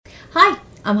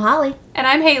I'm Holly. And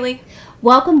I'm Haley.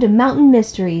 Welcome to Mountain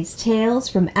Mysteries, Tales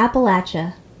from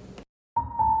Appalachia.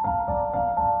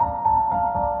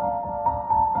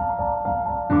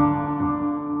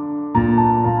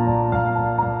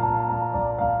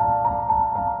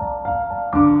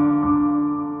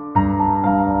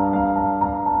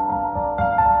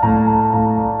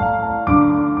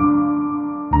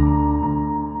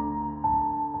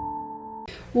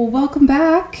 Well, welcome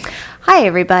back. Hi,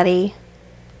 everybody.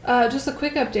 Just a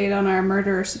quick update on our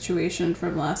murder situation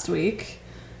from last week.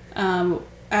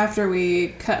 After we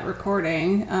cut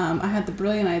recording, I had the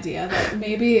brilliant idea that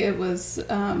maybe it was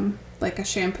like a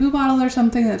shampoo bottle or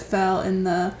something that fell in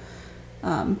the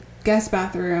guest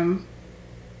bathroom,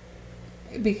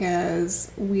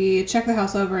 because we checked the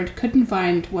house over and couldn't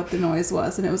find what the noise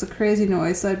was, and it was a crazy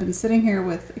noise. So I'd been sitting here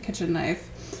with a kitchen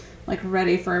knife, like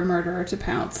ready for a murderer to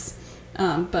pounce.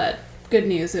 But good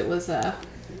news, it was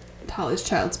Holly's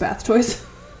child's bath toys.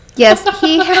 Yes,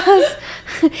 he has.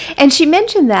 And she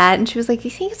mentioned that, and she was like, do you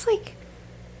think it's like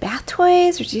bath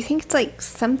toys, or do you think it's like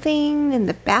something in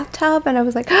the bathtub? And I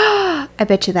was like, oh, I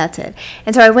bet you that's it.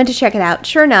 And so I went to check it out.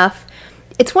 Sure enough,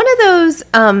 it's one of those,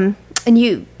 and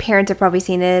you parents have probably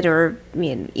seen it, or I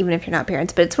mean, even if you're not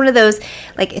parents, but it's one of those,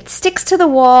 like, it sticks to the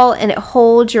wall and it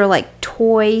holds your like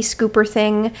toy scooper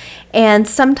thing, and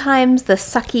sometimes the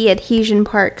sucky adhesion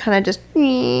part kind of just,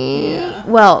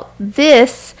 well,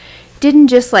 this didn't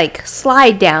just like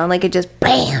slide down, like it just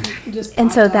bam,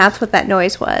 and so that's what that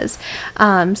noise was.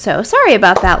 So sorry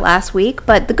about that last week,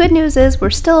 but the good news is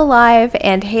we're still alive,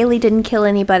 and Haley didn't kill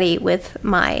anybody with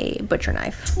my butcher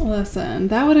knife. Listen,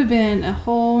 that would have been a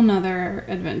whole nother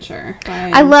adventure.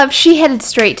 She headed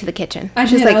straight to the kitchen.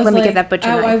 She's like, let me get that butcher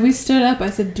knife. We stood up,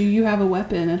 I said, do you have a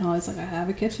weapon? And Holly's like, I have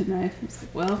a kitchen knife. I was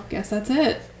like, well, guess that's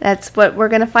it. That's what we're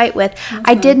gonna fight with.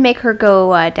 I did make her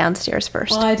go downstairs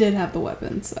first. Well, I did have the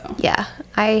weapon, so. Yeah,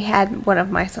 I had one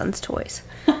of my son's toys.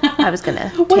 I was gonna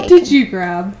What did you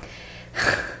grab?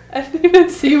 I didn't even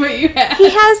see what you had. He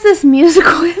has this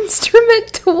musical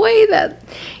instrument toy that,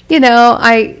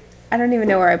 I don't even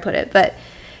know where I put it, but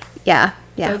yeah.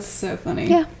 That's so funny.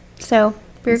 Yeah, so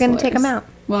we were gonna take him out.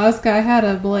 Well, this guy had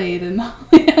a blade and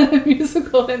Holly had a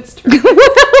musical instrument.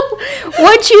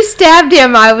 Once you stabbed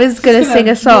him, I was gonna sing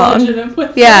a song.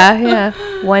 Yeah.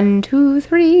 1, 2,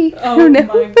 3. Oh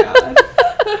my god.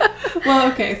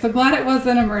 Well, okay, so glad it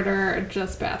wasn't a murder,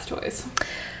 just bath toys.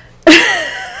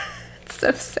 It's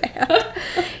so sad.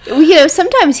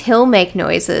 Sometimes he'll make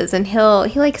noises, and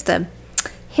he likes to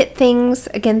hit things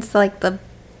against like the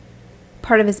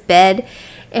part of his bed,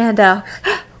 and God,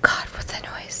 what's that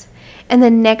noise? And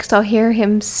then next I'll hear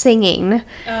him singing,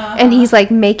 and he's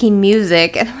like making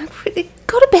music, and I'm like,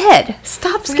 go to bed.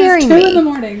 Stop scaring me. It's 2 in the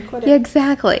morning. Quit it. Yeah,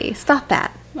 exactly. Stop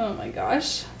that. Oh my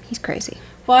gosh. He's crazy.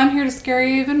 Well, I'm here to scare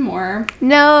you even more.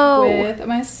 No. With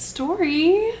my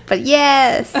story. But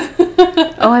yes. I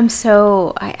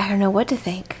don't know what to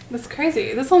think. That's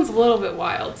crazy. This one's a little bit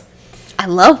wild. I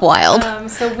love wild.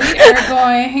 So we are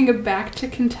going back to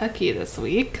Kentucky this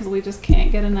week, because we just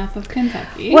can't get enough of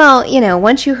Kentucky. Well,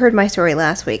 once you heard my story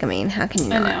last week, I mean, how can you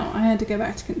not? I know. I had to go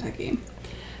back to Kentucky.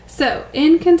 So,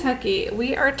 in Kentucky,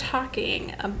 we are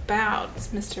talking about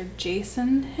Mr.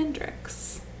 Jason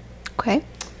Hendricks. Okay.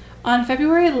 On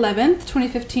February 11th,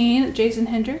 2015, Jason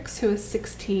Hendricks, who was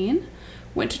 16,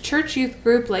 went to church youth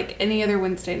group like any other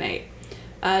Wednesday night.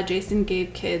 Jason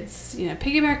gave kids,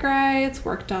 piggyback rides,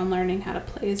 worked on learning how to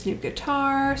play his new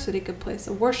guitar so that he could play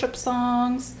some worship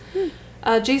songs.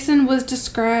 Jason was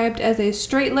described as a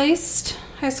straight-laced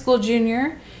high school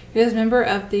junior. He was a member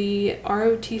of the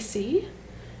ROTC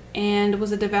and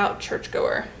was a devout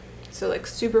churchgoer. So, like,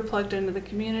 super plugged into the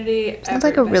community. Sounds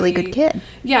like a really good kid.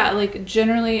 Yeah, like,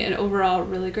 generally an overall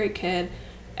really great kid.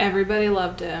 Everybody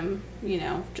loved him,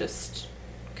 just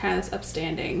kind of this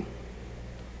upstanding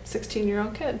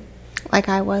 16-year-old kid. Like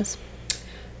I was.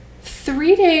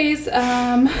 3 days,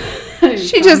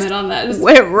 she just on that. Just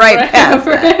went right past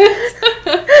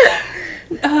that.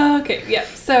 Okay, yeah,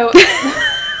 so...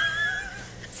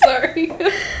 Sorry.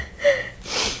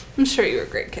 I'm sure you were a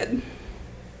great kid.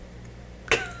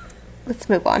 Let's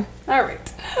move on. All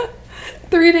right.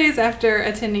 3 days after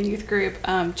attending youth group,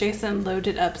 Jason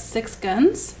loaded up 6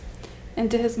 guns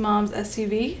into his mom's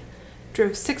SUV,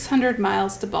 drove 600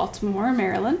 miles to Baltimore,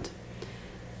 Maryland.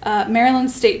 Maryland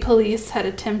State Police had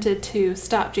attempted to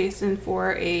stop Jason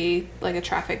for a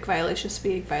traffic violation,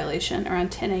 speeding violation,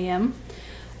 around 10 a.m.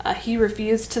 He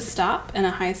refused to stop, and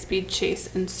a high-speed chase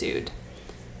ensued.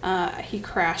 He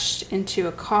crashed into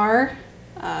a car.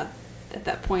 At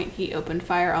that point, he opened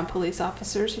fire on police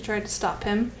officers who tried to stop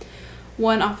him.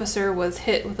 One officer was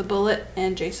hit with a bullet,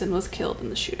 and Jason was killed in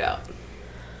the shootout.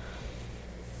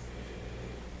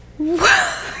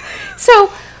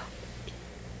 So,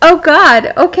 oh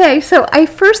God, okay. So I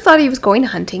first thought he was going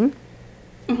hunting.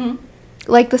 Mm-hmm.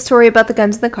 Like the story about the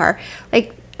guns in the car.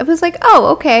 Like, it was like, oh,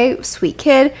 okay, sweet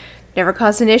kid, never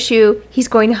caused an issue. He's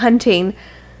going hunting.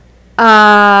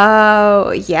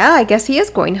 Yeah, I guess he is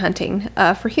going hunting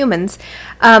for humans.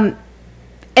 And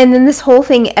then this whole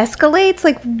thing escalates.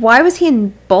 Like, why was he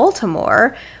in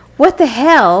Baltimore? What the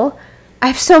hell? I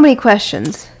have so many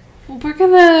questions. Well, we're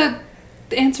gonna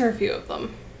answer a few of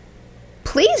them.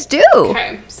 Please do.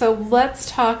 Okay, so let's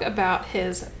talk about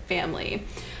his family.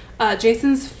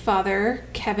 Jason's father,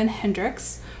 Kevin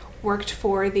Hendricks, worked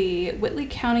for the Whitley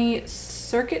County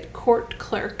Circuit Court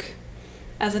clerk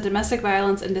as a domestic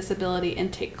violence and disability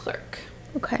intake clerk.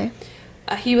 Okay.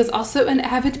 He was also an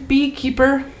avid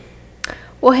beekeeper.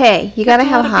 Well, hey, you gotta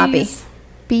have a hobby. Bees.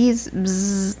 Bees,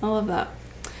 bzzz. I love that.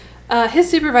 His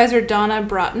supervisor, Donna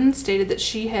Broughton, stated that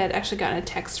she had actually gotten a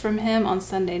text from him on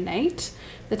Sunday night.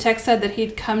 The text said that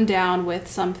he'd come down with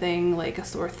something like a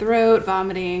sore throat,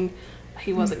 vomiting.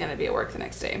 He wasn't going to be at work the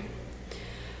next day.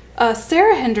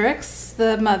 Sarah Hendricks,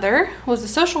 the mother, was a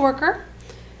social worker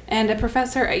and a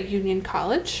professor at Union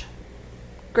College.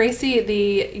 Gracie,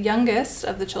 the youngest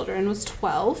of the children, was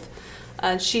 12.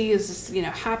 She is,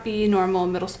 happy, normal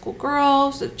middle school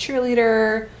girl. She's a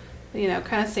cheerleader,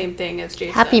 kind of same thing as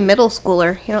Jason. Happy middle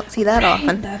schooler. You don't see that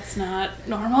often. That's not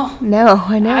normal. No,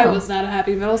 I know. I was not a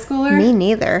happy middle schooler. Me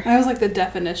neither. I was like the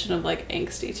definition of like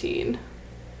angsty teen.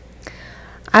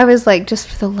 I was like, just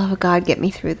for the love of God, get me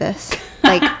through this.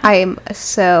 Like, I hated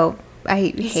so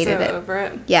it. Over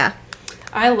it. Yeah.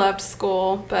 I loved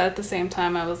school, but at the same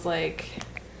time, I was like,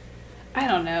 I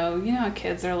don't know. You know how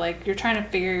kids are like, you're trying to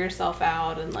figure yourself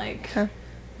out and like,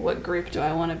 what group do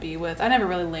I want to be with? I never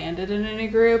really landed in any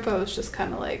group. I was just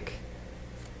kind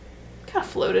of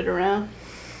floated around.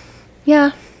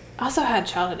 Yeah. I also had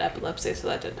childhood epilepsy, so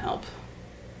that didn't help.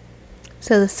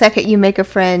 So the second you make a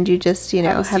friend, you just,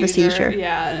 have a seizure.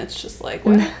 Yeah, and it's just like,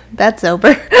 what? That's over.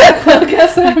 I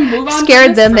guess I move on.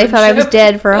 Scared them. They thought I was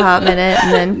dead for a hot minute,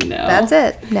 and then No. that's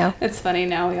it. No. It's funny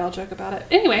now. We all joke about it.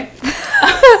 Anyway.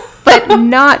 But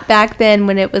not back then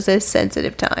when it was a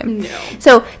sensitive time. No.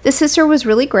 So the sister was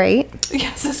really great.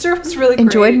 Yeah, sister was really great.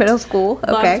 Enjoyed middle school.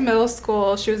 Okay. Loved middle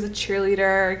school. She was a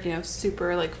cheerleader,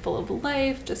 super like full of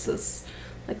life, just as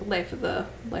like life of the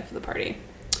party.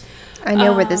 I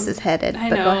know where this is headed, I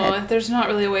but know. go ahead. There's not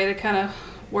really a way to kind of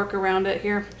work around it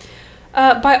here.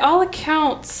 By all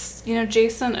accounts,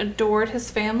 Jason adored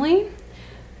his family,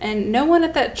 and no one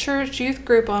at that church youth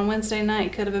group on Wednesday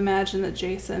night could have imagined that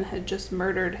Jason had just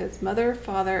murdered his mother,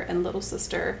 father, and little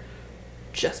sister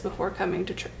just before coming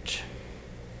to church.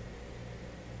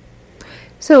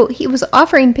 So he was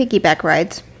offering piggyback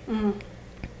rides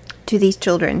to these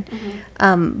children,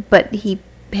 but he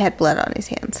had blood on his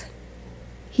hands.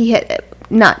 He had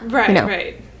not,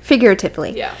 right.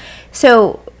 figuratively. Yeah.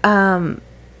 So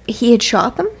he had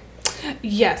shot them?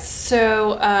 Yes.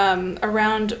 So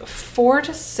around 4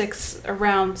 to 6,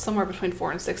 around somewhere between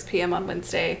 4 and 6 p.m. on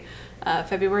Wednesday,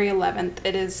 February 11th,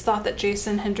 it is thought that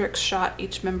Jason Hendricks shot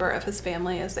each member of his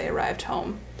family as they arrived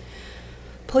home.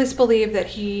 Police believe that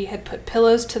he had put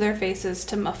pillows to their faces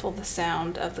to muffle the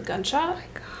sound of the gunshot. Oh my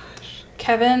gosh.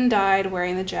 Kevin died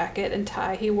wearing the jacket and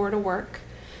tie he wore to work.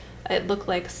 It looked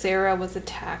like Sarah was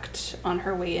attacked on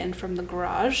her way in from the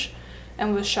garage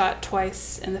and was shot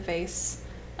twice in the face.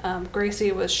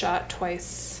 Gracie was shot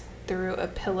twice through a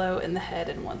pillow in the head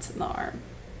and once in the arm.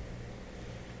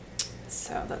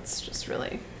 So that's just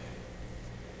really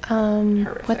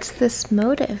horrific. What's this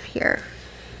motive here?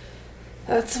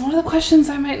 That's one of the questions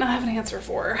I might not have an answer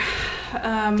for.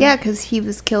 Yeah, because he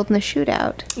was killed in the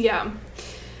shootout. Yeah.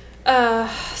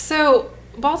 So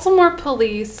Baltimore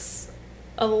police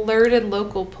alerted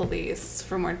local police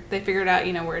from where they figured out,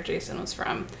 where Jason was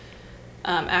from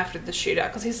after the shootout,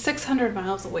 because he's 600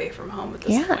 miles away from home at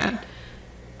this point.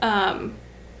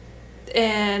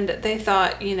 And they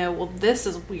thought, well, this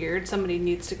is weird. Somebody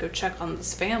needs to go check on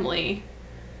this family.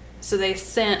 So they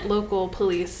sent local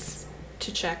police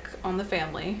to check on the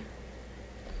family.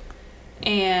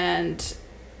 And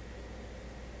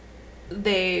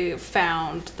they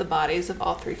found the bodies of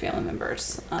all 3 family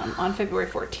members on February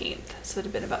 14th. So it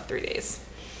had been about 3 days.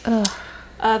 Ugh.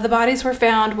 The bodies were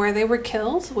found where they were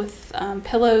killed with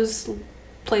pillows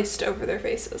placed over their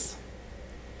faces.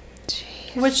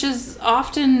 Jeez. Which is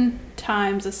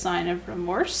oftentimes a sign of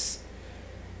remorse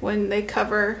when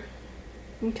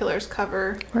killers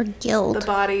cover Or guilt. the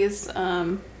bodies.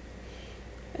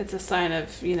 It's a sign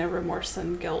of, remorse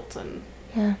and guilt and,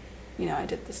 I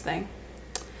did this thing.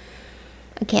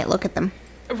 I can't look at them.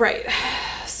 Right.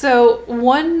 So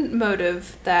one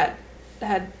motive that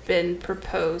had been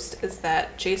proposed is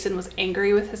that Jason was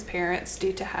angry with his parents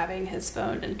due to having his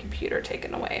phone and computer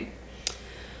taken away.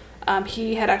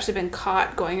 He had actually been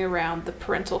caught going around the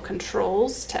parental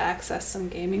controls to access some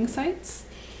gaming sites.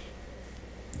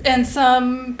 And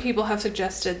some people have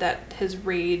suggested that his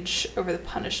rage over the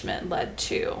punishment led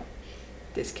to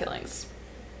these killings.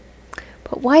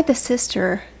 But why the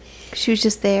sister? She was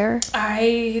just there?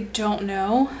 I don't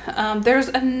know. There's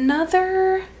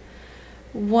another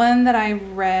one that I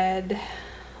read,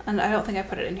 and I don't think I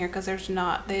put it in here because they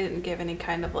didn't give any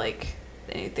kind of like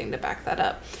anything to back that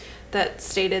up, that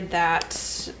stated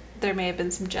that there may have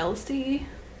been some jealousy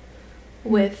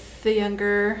with the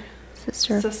younger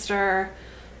sister.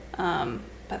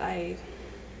 But I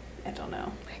don't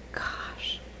know. My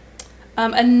gosh.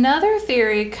 Another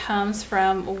theory comes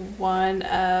from one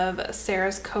of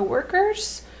Sarah's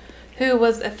co-workers, who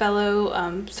was a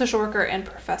fellow social worker and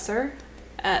professor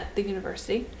at the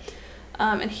university.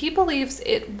 And he believes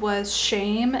it was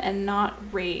shame and not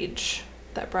rage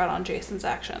that brought on Jason's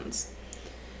actions.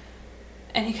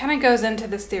 And he kind of goes into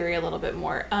this theory a little bit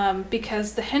more,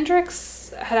 because the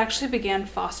Hendricks had actually began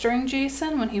fostering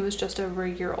Jason when he was just over a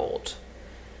year old.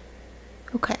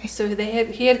 Okay. So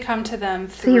he had come to them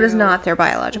through... So he was not their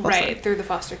biological son. Right, through the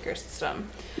foster care system.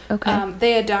 Okay.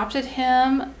 They adopted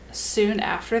him soon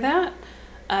after that.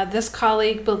 This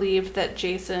colleague believed that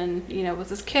Jason, was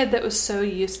this kid that was so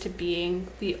used to being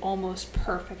the almost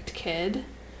perfect kid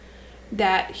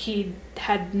that he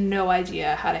had no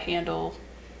idea how to handle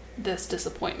this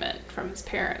disappointment from his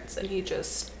parents, and he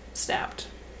just snapped,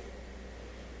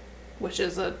 which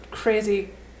is a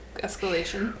crazy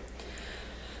escalation.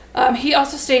 He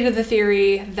also stated the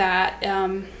theory that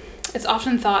it's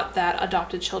often thought that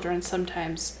adopted children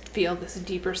sometimes feel this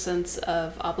deeper sense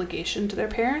of obligation to their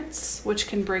parents, which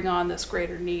can bring on this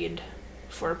greater need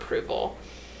for approval.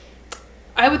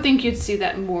 I would think you'd see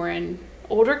that more in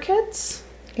older kids.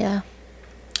 Yeah.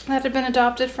 That had been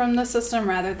adopted from the system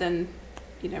rather than,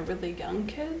 really young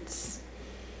kids.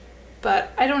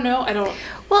 But I don't know.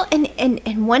 Well,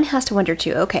 and one has to wonder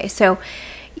too. Okay, so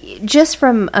just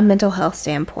from a mental health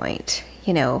standpoint,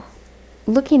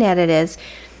 looking at it as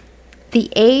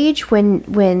the age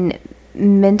when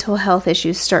mental health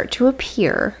issues start to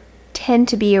appear tend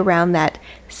to be around that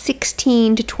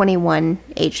 16 to 21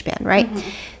 age span, right? Mm-hmm.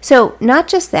 So not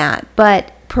just that,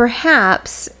 but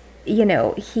perhaps,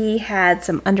 he had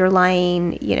some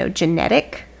underlying,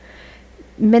 genetic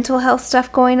mental health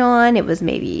stuff going on. It was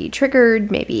maybe triggered,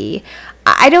 maybe,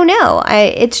 I don't know.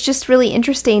 It's just really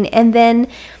interesting. And then,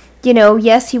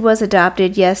 yes, he was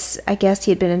adopted. Yes, I guess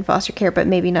he had been in foster care, but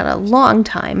maybe not a long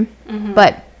time. Mm-hmm.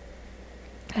 But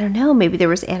I don't know, maybe there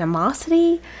was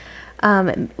animosity.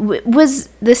 Was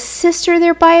the sister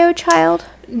their bio child?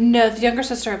 No, the younger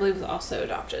sister, I believe, was also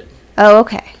adopted. Oh,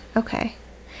 okay.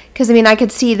 Because, I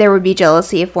could see there would be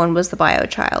jealousy if one was the bio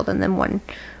child and then one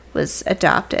was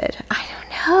adopted. I don't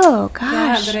know,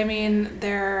 gosh. Yeah,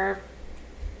 but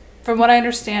from what I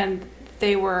understand,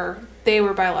 they were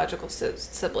biological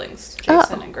siblings.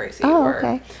 Jason and Gracie were.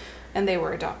 Okay. And they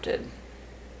were adopted.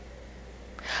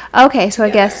 Okay, so together. I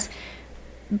guess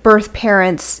birth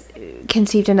parents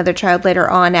conceived another child later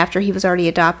on after he was already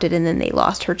adopted, and then they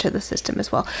lost her to the system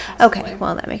as well. Possibly. Okay,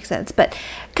 well, that makes sense. But,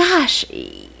 gosh,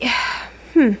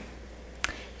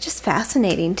 just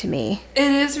fascinating to me.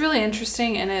 It is really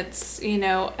interesting, and it's,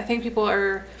 I think people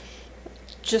are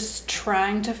just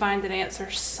trying to find an answer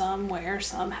somewhere,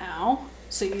 somehow.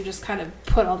 So you just kind of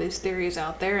put all these theories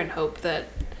out there and hope that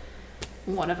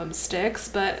one of them sticks,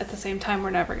 but at the same time, we're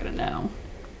never going to know.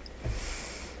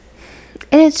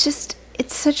 And it's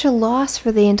such a loss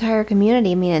for the entire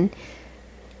community.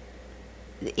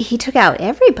 He took out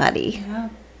everybody. Yeah.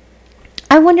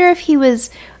 I wonder if he was,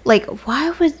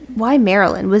 why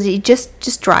Maryland? Was he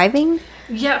just driving?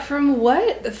 Yeah, from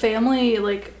what the family,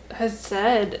 has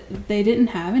said, they didn't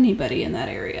have anybody in that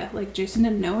area. Jason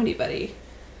didn't know anybody.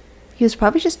 He was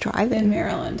probably just driving. In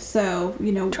Maryland. So,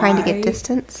 trying to get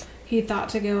distance. He thought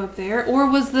to go up there. Or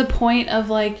was the point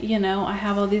of, I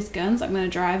have all these guns, I'm going to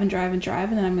drive and drive and drive,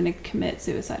 and then I'm going to commit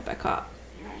suicide by cop.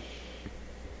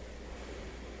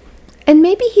 And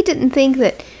maybe he didn't think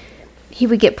that he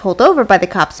would get pulled over by the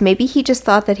cops. Maybe he just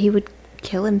thought that he would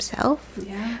kill himself.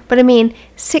 Yeah. But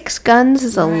 6 guns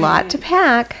is a lot to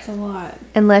pack. It's a lot.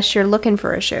 Unless you're looking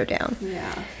for a showdown.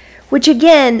 Yeah. Which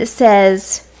again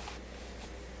says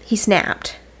he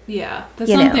snapped. Yeah.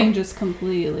 Something just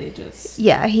completely just...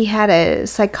 Yeah, he had a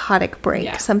psychotic break.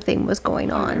 Yeah. Something was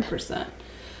going on. 100%.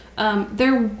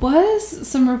 There was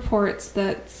some reports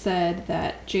that said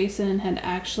that Jason had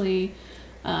actually...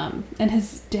 and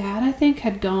his dad, I think,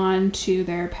 had gone to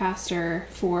their pastor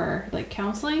for,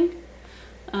 counseling.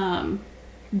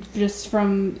 Just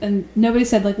from, and nobody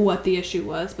said like what the issue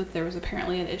was, but there was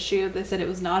apparently an issue. They said it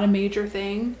was not a major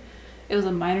thing. It was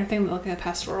a minor thing that like a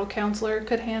pastoral counselor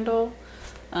could handle.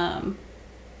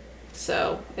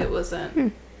 So it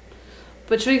wasn't,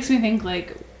 which makes me think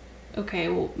like, okay,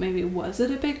 well maybe was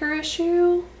it a bigger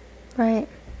issue? Right.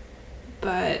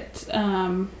 But,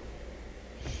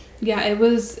 yeah, it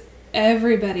was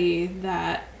everybody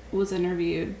that was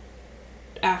interviewed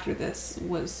after this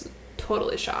was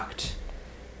totally shocked.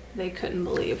 They couldn't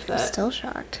believe that Still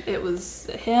shocked. it was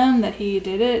him, that he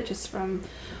did it just from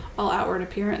all outward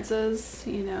appearances.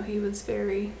 You know, he was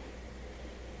very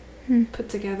put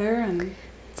together. And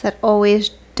It's that always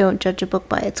don't judge a book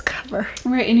by its cover.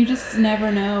 right, and you just never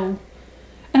know.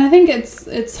 And I think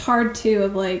it's hard too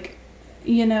of like,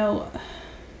 you know,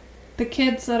 the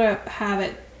kids that have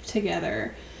it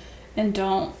together and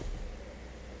don't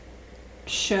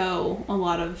show a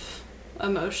lot of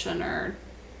emotion, or,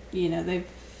 you know,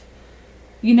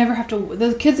 you never have to,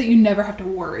 the kids that you never have to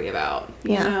worry about,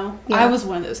 you know? Yeah. I was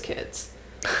one of those kids.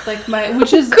 Like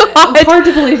which is God. hard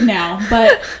to believe now,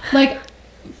 but like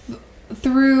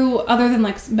through, other than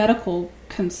like medical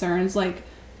concerns, like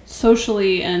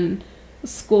socially and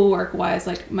schoolwork wise,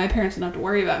 like my parents didn't have to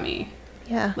worry about me.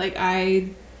 Yeah. Like I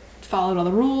followed all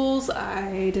the rules,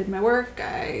 I did my work,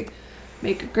 I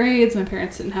made good grades, my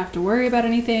parents didn't have to worry about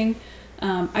anything.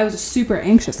 I was a super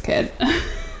anxious kid.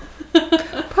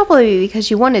 Probably because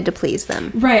you wanted to please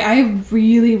them. Right,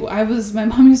 my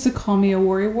mom used to call me a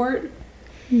worrywart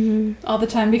all the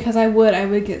time, because I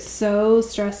would get so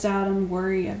stressed out and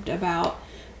worried about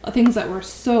things that were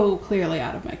so clearly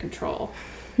out of my control.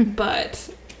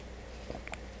 But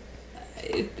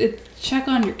check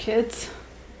on your kids.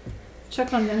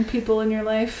 Check on young people in your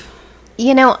life.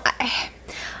 You know,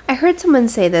 I heard someone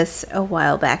say this a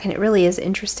while back, and it really is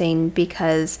interesting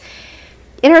because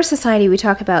in our society we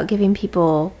talk about giving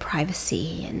people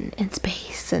privacy and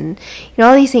space and, you know,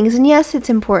 all these things. And yes, it's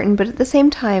important, but at the same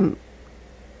time,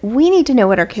 we need to know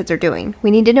what our kids are doing. We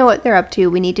need to know what they're up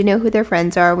to. We need to know who their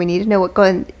friends are. We need to know what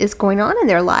is going on in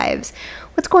their lives.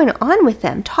 What's going on with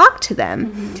them? Talk to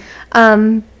them.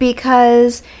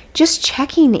 Because just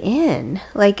checking in,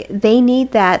 like, they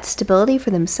need that stability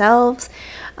for themselves.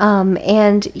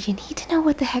 And you need to know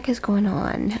what the heck is going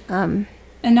on.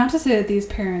 And not to say that these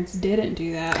parents didn't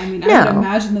do that. I mean, No. I would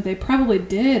imagine that they probably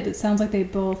did. It sounds like they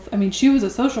both, I mean, she was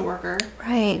a social worker.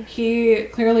 Right. He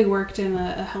clearly worked in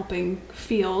a helping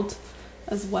field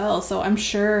as well. So I'm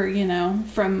sure, you know,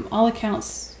 from all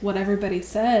accounts, what everybody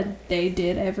said, they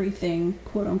did everything,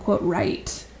 quote unquote,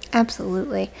 right.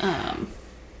 Absolutely.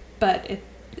 But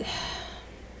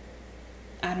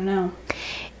I don't know.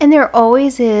 And there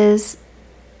always is,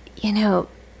 you know,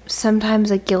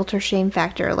 sometimes a guilt or shame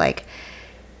factor, like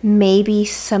maybe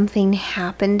something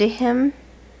happened to him,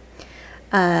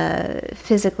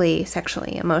 physically,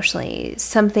 sexually, emotionally,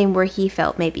 something where he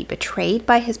felt maybe betrayed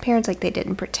by his parents, like they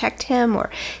didn't protect him,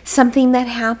 or something that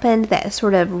happened that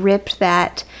sort of ripped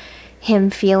that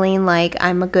him feeling like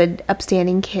I'm a good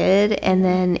upstanding kid, and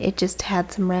then it just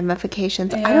had some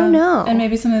ramifications. Yeah. I don't know. And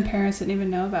maybe some of the parents didn't even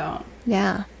know about.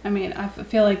 Yeah. I mean, I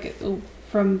feel like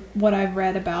from what I've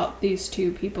read about these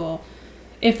two people,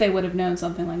 if they would have known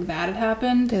something like that had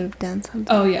happened, They would have done something.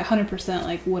 oh yeah, 100%,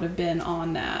 like would have been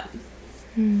on that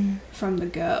from the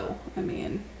go. I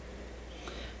mean,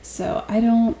 so I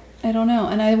don't know.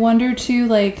 And I wonder too,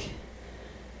 like,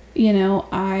 you know,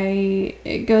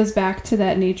 it goes back to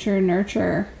that nature and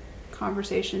nurture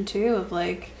conversation too, of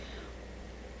like,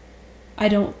 I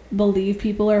don't believe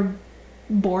people are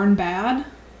born bad.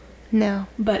 No.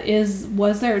 But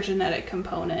was there a genetic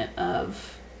component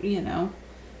of, you know,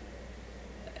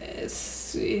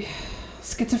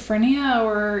 schizophrenia,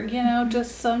 or, you know,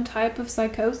 just some type of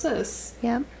psychosis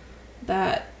Yep.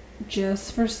 that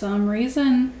just for some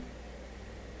reason.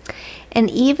 And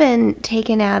even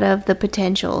taken out of the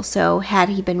potential, so had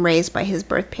he been raised by his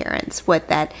birth parents, what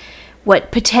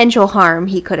potential harm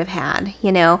he could have had,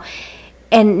 you know.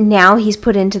 And now he's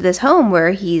put into this home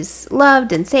where he's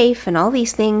loved and safe and all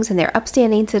these things, and they're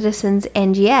upstanding citizens,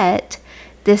 and yet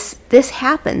this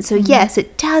happens. So yes,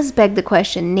 it does beg the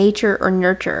question, nature or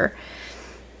nurture.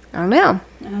 I don't know.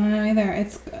 I don't know either.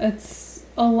 It's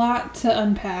a lot to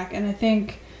unpack, and I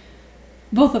think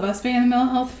both of us being in the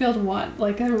mental health field want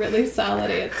like a really solid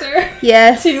answer.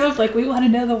 Yes. Too, of like, we want to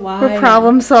know the why. We're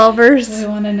problem solvers. We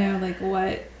want to know like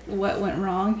what went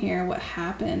wrong here, what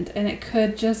happened, and it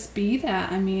could just be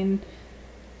that. I mean,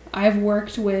 I've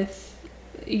worked with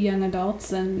young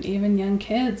adults and even young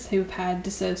kids who've had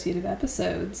dissociative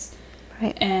episodes,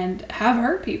 Right. and have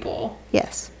hurt people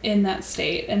Yes. in that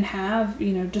state, and have,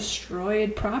 you know,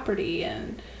 destroyed property,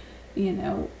 and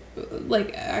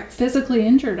like physically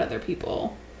injured other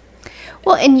people.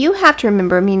 Well, and you have to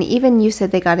remember, I mean, even you said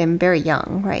they got him very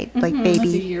young, right? Like He baby.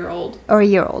 was a year old. Or a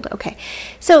year old, okay.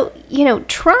 So,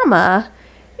 trauma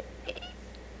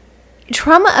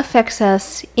affects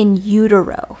us in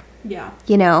utero, Yeah.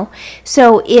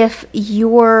 So if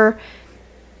your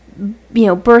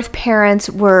birth parents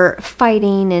were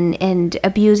fighting and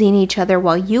abusing each other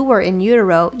while you were in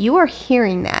utero, you are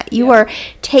hearing that. You are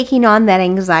taking on that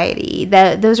anxiety.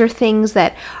 Those are things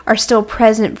that are still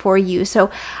present for you. So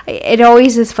it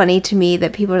always is funny to me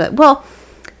that people are like, well,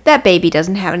 that baby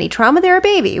doesn't have any trauma. They're a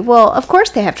baby. Well, of course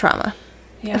they have trauma.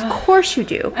 Yeah. Of course you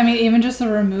do. I mean, even just the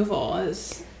removal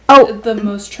is the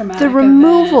most traumatic. The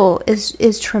removal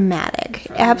is traumatic.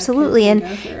 Absolutely.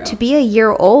 And to be a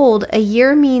year old, a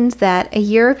year means that a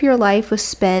year of your life was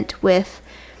spent with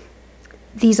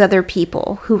these other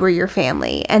people who were your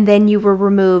family, and then you were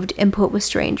removed and put with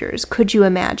strangers. Could you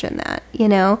imagine that?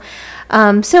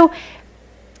 So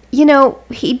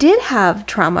he did have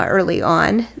trauma early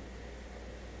on.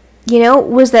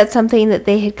 Was that something that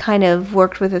they had kind of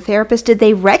worked with a therapist? Did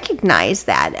they recognize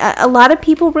that? A lot of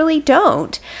people really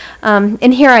don't.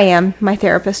 And here I am, my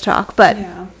therapist talk, but...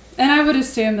 Yeah. And I would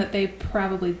assume that they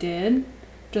probably did,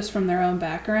 just from their own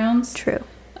backgrounds. True.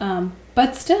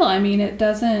 But still, I mean, it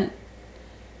doesn't...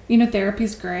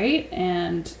 therapy's great,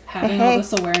 and having all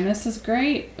this awareness is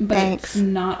great, but it's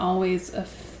not always a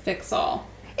fix-all.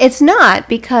 It's not,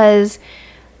 because,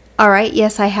 all right,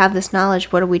 yes, I have this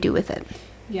knowledge. What do we do with it?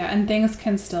 Yeah, and things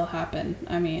can still happen.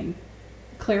 I mean,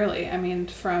 clearly. I mean,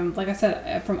 like I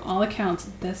said, from all accounts,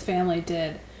 this family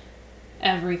did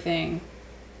everything,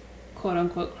 quote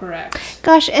unquote, correct.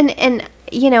 Gosh, and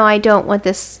I don't want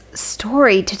this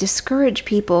story to discourage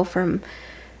people from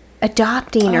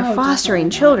adopting or fostering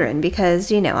children,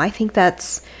 because, I think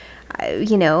that's,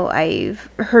 I've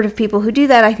heard of people who do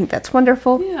that. I think that's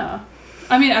wonderful. Yeah.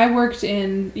 I mean, I worked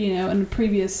in a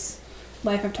previous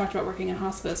life, I've talked about working in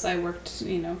hospice. I worked,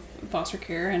 foster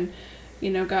care, and,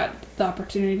 got the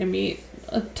opportunity to meet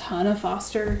a ton of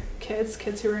foster kids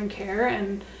who were in care,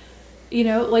 and,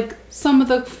 like some of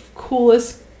the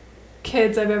coolest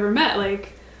kids I've ever met,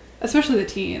 like, especially the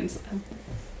teens. I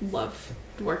love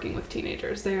working with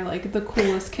teenagers. They're like the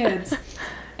coolest kids.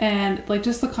 And like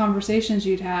just the conversations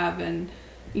you'd have, and,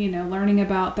 learning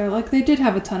about they did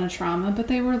have a ton of trauma, but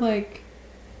they were like,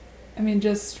 I mean,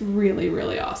 just really,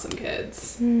 really awesome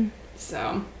kids.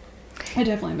 So I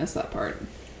definitely miss that part.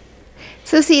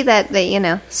 So see,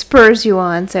 that spurs you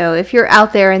on. So if you're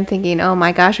out there and thinking, oh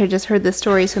my gosh, I just heard this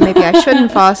story, so maybe I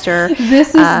shouldn't foster.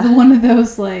 This is one of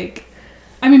those, like,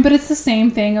 I mean, but it's the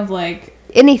same thing of like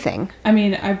anything. I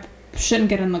mean, I shouldn't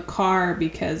get in the car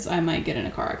because I might get in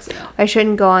a car accident. I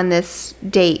shouldn't go on this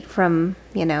date from,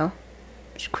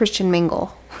 Christian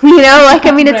Mingle.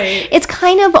 I mean, it's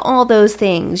kind of all those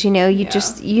things, you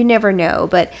never know.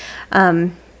 But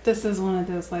this is one of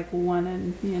those, like, one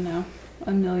in,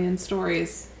 a million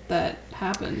stories that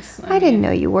happens. I didn't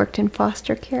know you worked in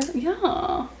foster care.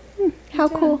 Yeah. How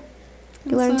cool.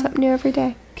 You learn something new every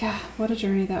day. God, what a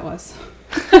journey that was.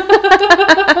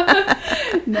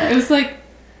 No, it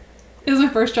was my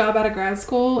first job out of grad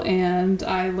school, and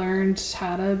I learned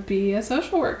how to be a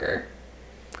social worker.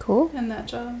 Cool. In that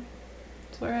job.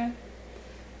 That's where I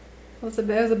was a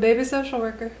baby social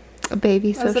worker. A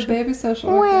baby social worker. I was a baby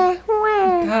social worker.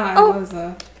 God,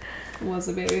 I was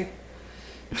a baby.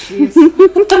 Jeez.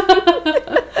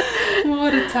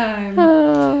 What a time.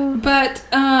 Oh. But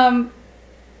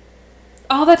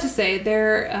all that to say,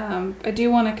 I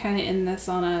do want to kind of end this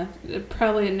on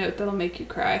probably a note that'll make you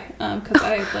cry, because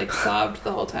I sobbed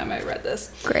the whole time I read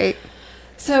this. Great.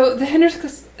 So the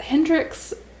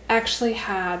Hendricks actually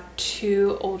had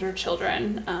two older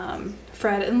children,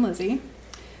 Fred and Lizzie,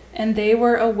 and they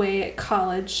were away at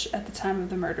college at the time of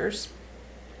the murders.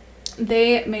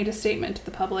 They made a statement to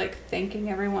the public thanking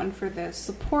everyone for their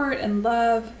support and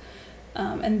love,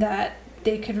 and that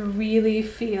they could really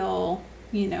feel,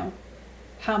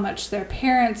 how much their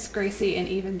parents, Gracie, and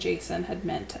even Jason had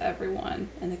meant to everyone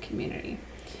in the community.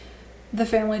 The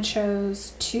family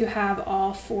chose to have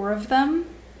all four of them,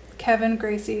 Kevin,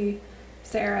 Gracie,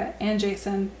 Sarah, and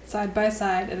Jason, side by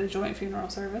side at a joint funeral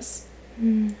service.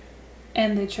 And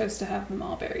they chose to have them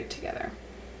all buried together,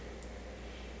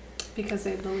 because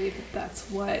they believed that that's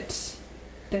what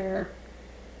their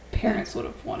parents would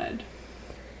have wanted.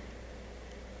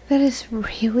 That is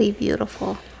really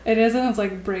beautiful. It is, and it's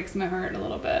breaks my heart a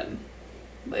little bit.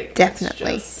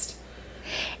 Definitely.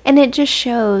 And it just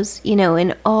shows,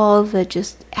 in all the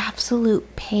just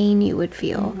absolute pain you would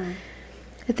feel,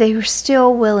 that they were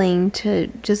still willing to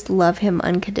just love him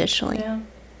unconditionally. Yeah.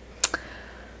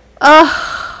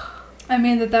 Oh, I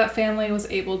mean, that family was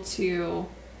able to...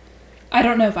 I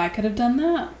don't know if I could have done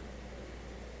that.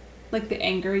 Like, the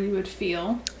anger you would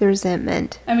feel. The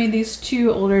resentment. I mean, these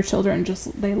two older children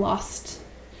they lost,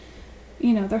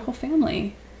 their whole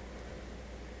family.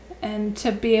 And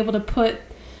to be able to put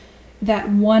that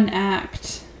one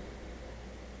act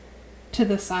to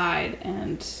the side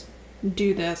and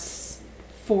do this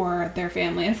for their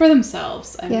family and for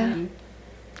themselves. I mean,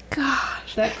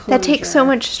 gosh, that takes so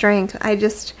much strength.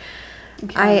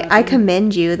 I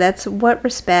commend you. That's what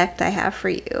respect I have for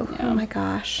you. Yeah. Oh my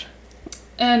gosh.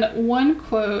 And one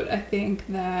quote I think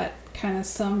that kind of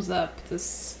sums up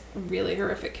this really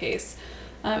horrific case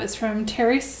is from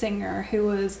Terry Singer, who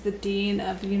was the dean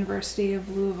of the University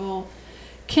of Louisville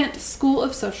Kent School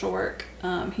of Social Work.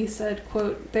 He said,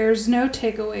 quote, "There's no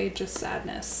takeaway, just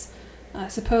sadness. I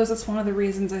suppose that's one of the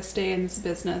reasons I stay in this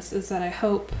business, is that I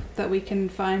hope that we can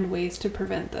find ways to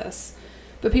prevent this.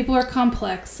 But people are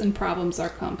complex and problems are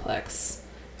complex.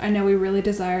 I know we really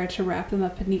desire to wrap them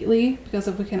up neatly, because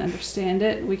if we can understand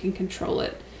it, we can control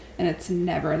it. And it's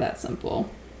never that simple."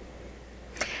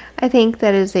 I think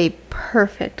that is a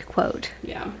perfect quote.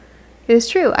 Yeah. It is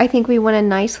true. I think we want a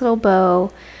nice little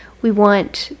bow. We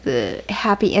want the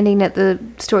happy ending at the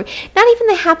story. Not even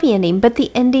the happy ending, but the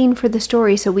ending for the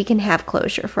story so we can have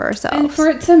closure for ourselves. And for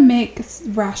it to make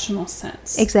rational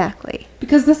sense. Exactly.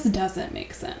 Because this doesn't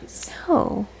make sense.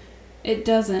 No. It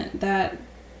doesn't. And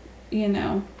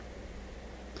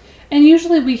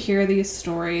usually we hear these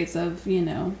stories of,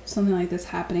 something like this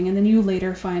happening, and then you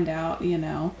later find out,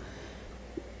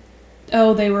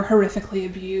 oh, they were horrifically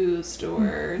abused,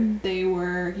 or they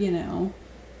were,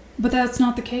 but that's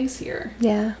not the case here.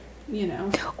 Yeah.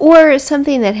 Or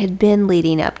something that had been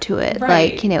leading up to it.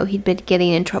 Right. Like, he'd been getting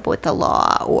in trouble with the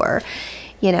law, or,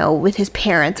 with his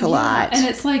parents a lot. And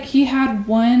it's like he had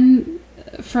one,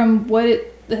 from what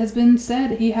it has been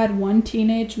said, he had one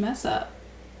teenage mess up.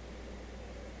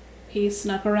 He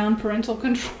snuck around parental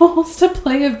controls to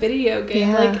play a video game.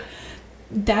 Yeah. Like,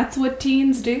 that's what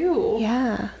teens do.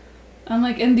 Yeah. I'm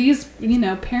like, and these,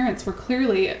 parents were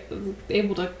clearly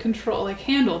able to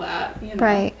handle that,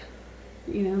 Right.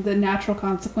 The natural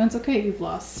consequence, okay, you've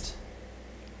lost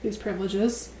these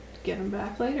privileges, get them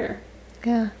back later.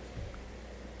 Yeah.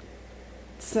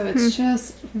 So it's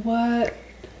just what...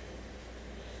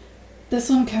 This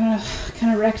one kind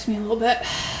of wrecked me a little bit.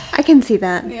 I can see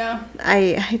that. Yeah.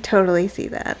 I totally see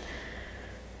that.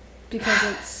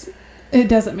 Because it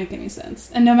doesn't make any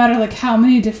sense. And no matter how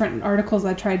many different articles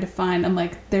I tried to find, I'm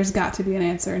like, there's got to be an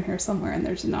answer in here somewhere, and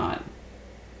there's not.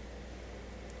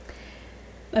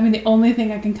 I mean, the only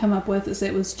thing I can come up with is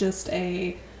it was just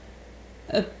a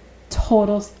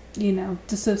total,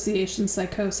 dissociation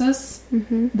psychosis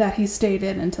that he stayed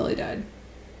in until he died.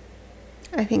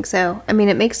 I think so. I mean,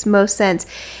 it makes most sense.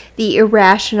 The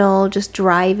irrational, just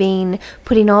driving,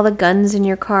 putting all the guns in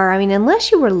your car. I mean,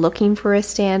 unless you were looking for a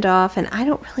standoff, and I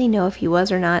don't really know if he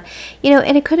was or not.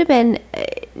 And it could have been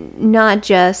not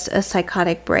just a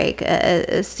psychotic break,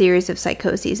 a series of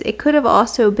psychoses. It could have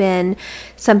also been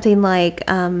something like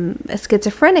a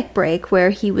schizophrenic break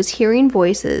where he was hearing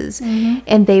voices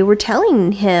and they were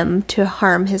telling him to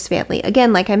harm his family.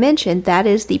 Again, like I mentioned, that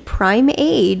is the prime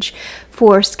age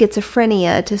for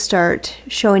schizophrenia to start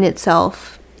showing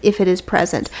itself if it is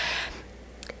present.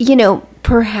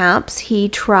 Perhaps he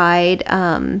tried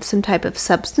some type of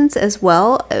substance as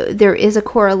well. There is a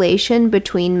correlation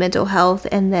between mental health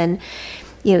and then,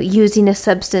 using a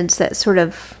substance that sort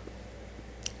of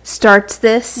starts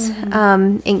this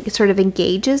and sort of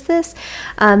engages this.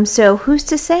 So who's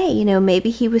to say, maybe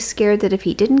he was scared that if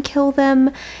he didn't kill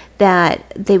them,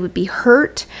 that they would be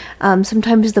hurt.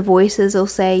 Sometimes the voices will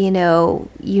say,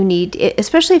 you need,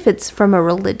 especially if it's from a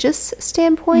religious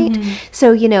standpoint.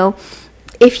 So,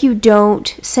 if you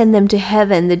don't send them to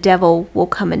heaven, the devil will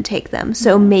come and take them.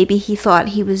 So maybe he thought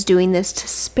he was doing this to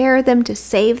spare them, to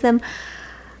save them.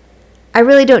 I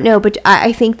really don't know, but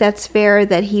I think that's fair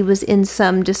that he was in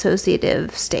some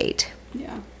dissociative state.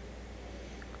 Yeah.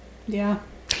 Yeah.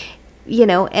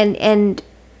 And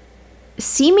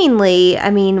seemingly,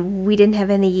 I mean, we didn't have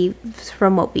any,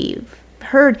 from what we've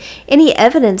heard, any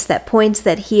evidence that points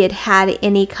that he had had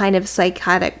any kind of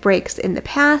psychotic breaks in the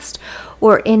past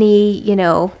or any,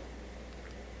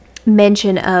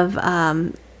 mention of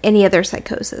any other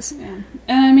psychosis. Yeah.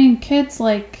 And I mean, kids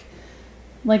like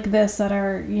this that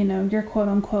are, your quote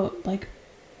unquote,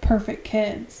 perfect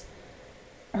kids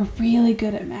are really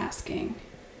good at masking.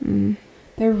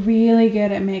 They're really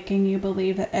good at making you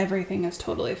believe that everything is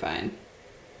totally fine.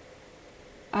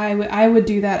 I would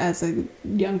do that as a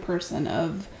young person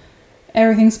of,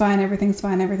 everything's fine, everything's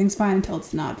fine, everything's fine until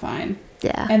it's not fine.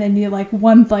 Yeah. And then you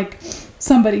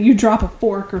somebody, you drop a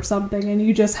fork or something and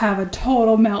you just have a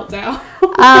total meltdown.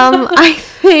 I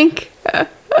think,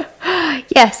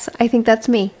 yes, I think that's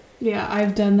me. Yeah,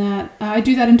 I've done that. I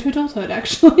do that into adulthood,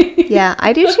 actually. Yeah,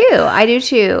 I do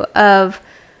too.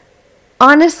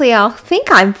 Honestly, I'll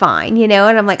think I'm fine, and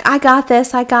I'm like, I got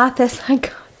this.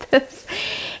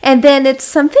 And then it's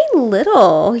something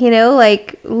little,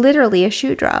 like literally a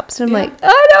shoe drops. And I'm like,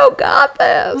 I don't got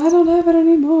this. I don't have it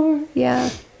anymore.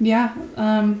 Yeah. Yeah.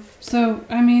 So,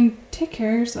 take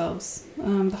care of yourselves.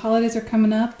 The holidays are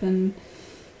coming up, and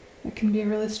it can be a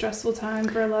really stressful time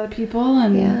for a lot of people.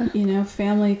 And,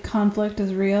 family conflict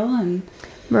is real. And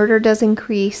murder does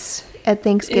increase at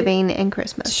Thanksgiving and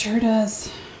Christmas. It sure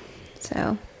does.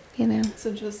 So,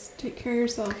 So just take care of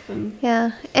yourself. And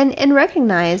yeah. And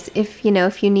recognize if you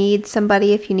need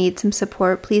somebody, if you need some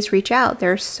support, please reach out.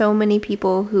 There are so many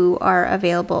people who are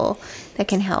available that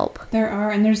can help. There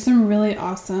are. And there's some really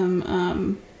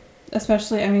awesome,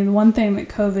 especially, one thing that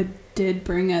COVID did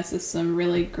bring us is some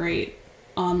really great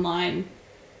online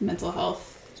mental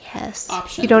health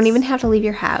options. You don't even have to leave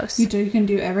your house. You can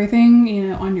do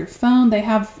everything, on your phone. They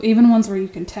have even ones where you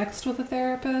can text with a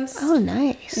therapist. Oh,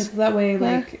 nice. If that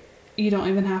way, you don't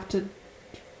even have to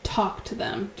talk to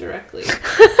them directly.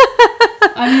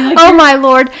 Oh my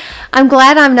Lord. I'm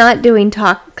glad I'm not doing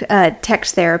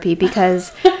text therapy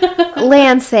because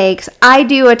land sakes, I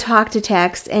do a talk to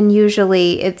text and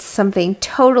usually it's something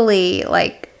totally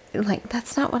like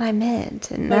that's not what I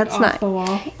meant, and that's off not the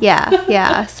wall.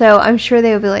 Yeah. So I'm sure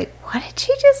they would be like, "What did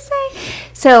she just say?"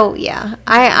 So yeah,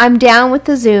 I'm down with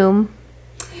the Zoom.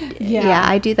 Yeah,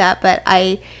 I do that, but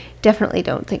I definitely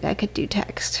don't think I could do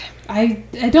text. I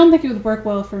don't think it would work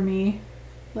well for me,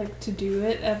 to do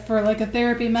it for a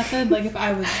therapy method. If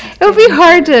I was, it would be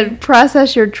hard to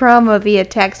process your trauma via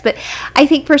text, but I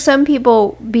think for some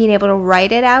people, being able to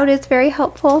write it out is very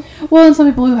helpful. Well, and some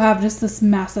people who have just this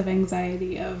massive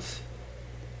anxiety of,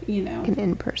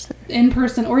 in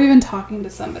person, or even talking to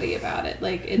somebody about it.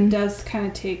 It does kind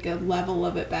of take a level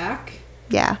of it back.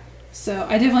 Yeah. So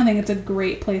I definitely think it's a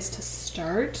great place to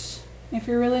start. If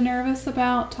you're really nervous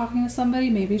about talking to somebody,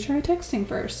 maybe try texting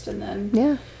first and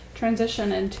then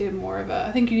transition into more of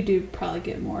I think you do probably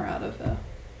get more out of a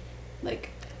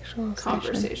actual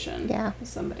conversation with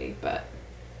somebody, but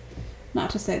not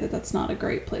to say that that's not a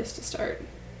great place to start.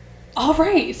 All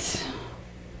right.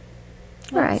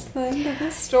 That's the end of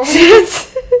this story.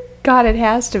 God, it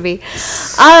has to be.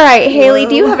 All right, Haley,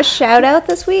 do you have a shout out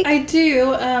this week? I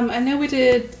do. I know we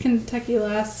did Kentucky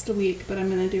last week, but I'm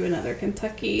going to do another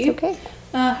Kentucky. It's okay.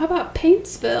 How about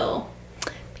Paintsville?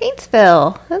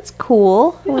 Paintsville. That's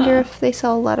cool. I wonder if they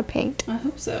sell a lot of paint. I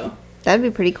hope so. That'd be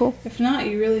pretty cool. If not,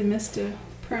 you really missed a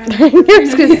prime I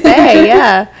was going to say,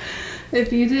 yeah.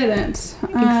 If you didn't.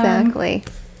 Exactly.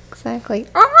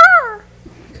 All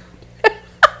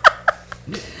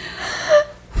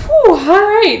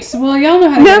right. Well, y'all know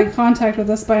how to get in contact with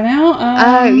us by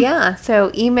now. Yeah.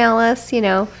 So email us,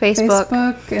 Facebook,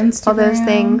 Instagram, all those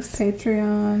things.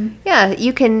 Patreon. Yeah,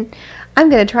 you can. I'm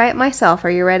going to try it myself. Are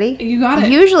you ready? You got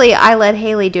it. Usually I let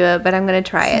Haley do it, but I'm going to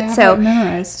try it. So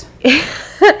memorized.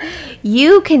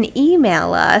 You can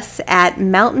email us at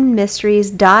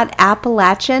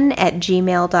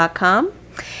mountainmysteries.appalachian@gmail.com.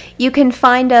 You can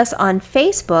find us on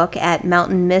Facebook at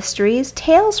Mountain Mysteries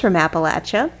Tales from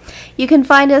Appalachia. You can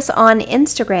find us on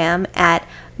Instagram at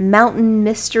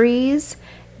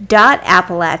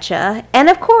mountainmysteries.appalachia. And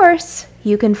of course,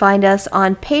 you can find us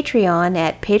on Patreon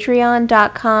at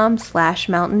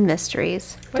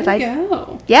patreon.com/mountainmysteries. Way to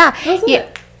go. Yeah.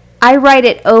 I write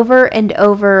it over and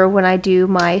over when I do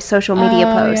my social media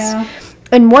posts. Yeah.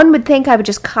 And one would think I would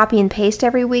just copy and paste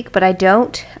every week, but I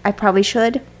don't. I probably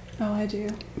should. Oh, I do.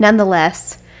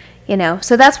 Nonetheless,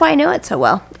 so that's why I know it so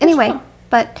well. Anyway, cool.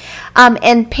 But,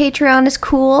 and Patreon is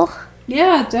cool.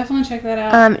 Yeah, definitely check that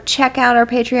out. Check out our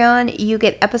Patreon. You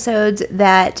get episodes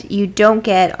that you don't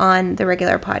get on the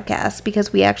regular podcast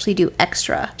because we actually do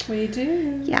extra. We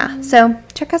do. Yeah, so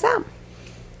check us out.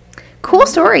 Cool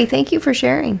story. Thank you for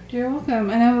sharing. You're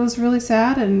welcome. I know it was really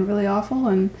sad and really awful,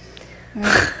 and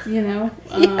wish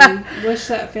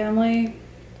that family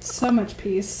so much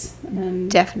peace and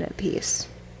definite peace.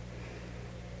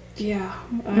 Yeah,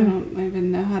 I don't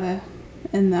even know how to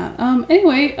end that.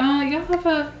 Anyway, y'all have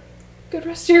a good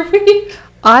rest of your week.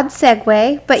 Odd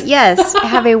segue, but yes,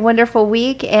 have a wonderful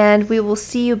week, and we will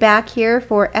see you back here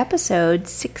for episode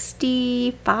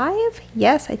 65.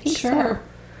 Yes, I think so. Sure.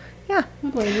 Yeah. I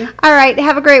believe you. All right.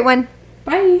 Have a great one.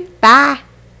 Bye. Bye.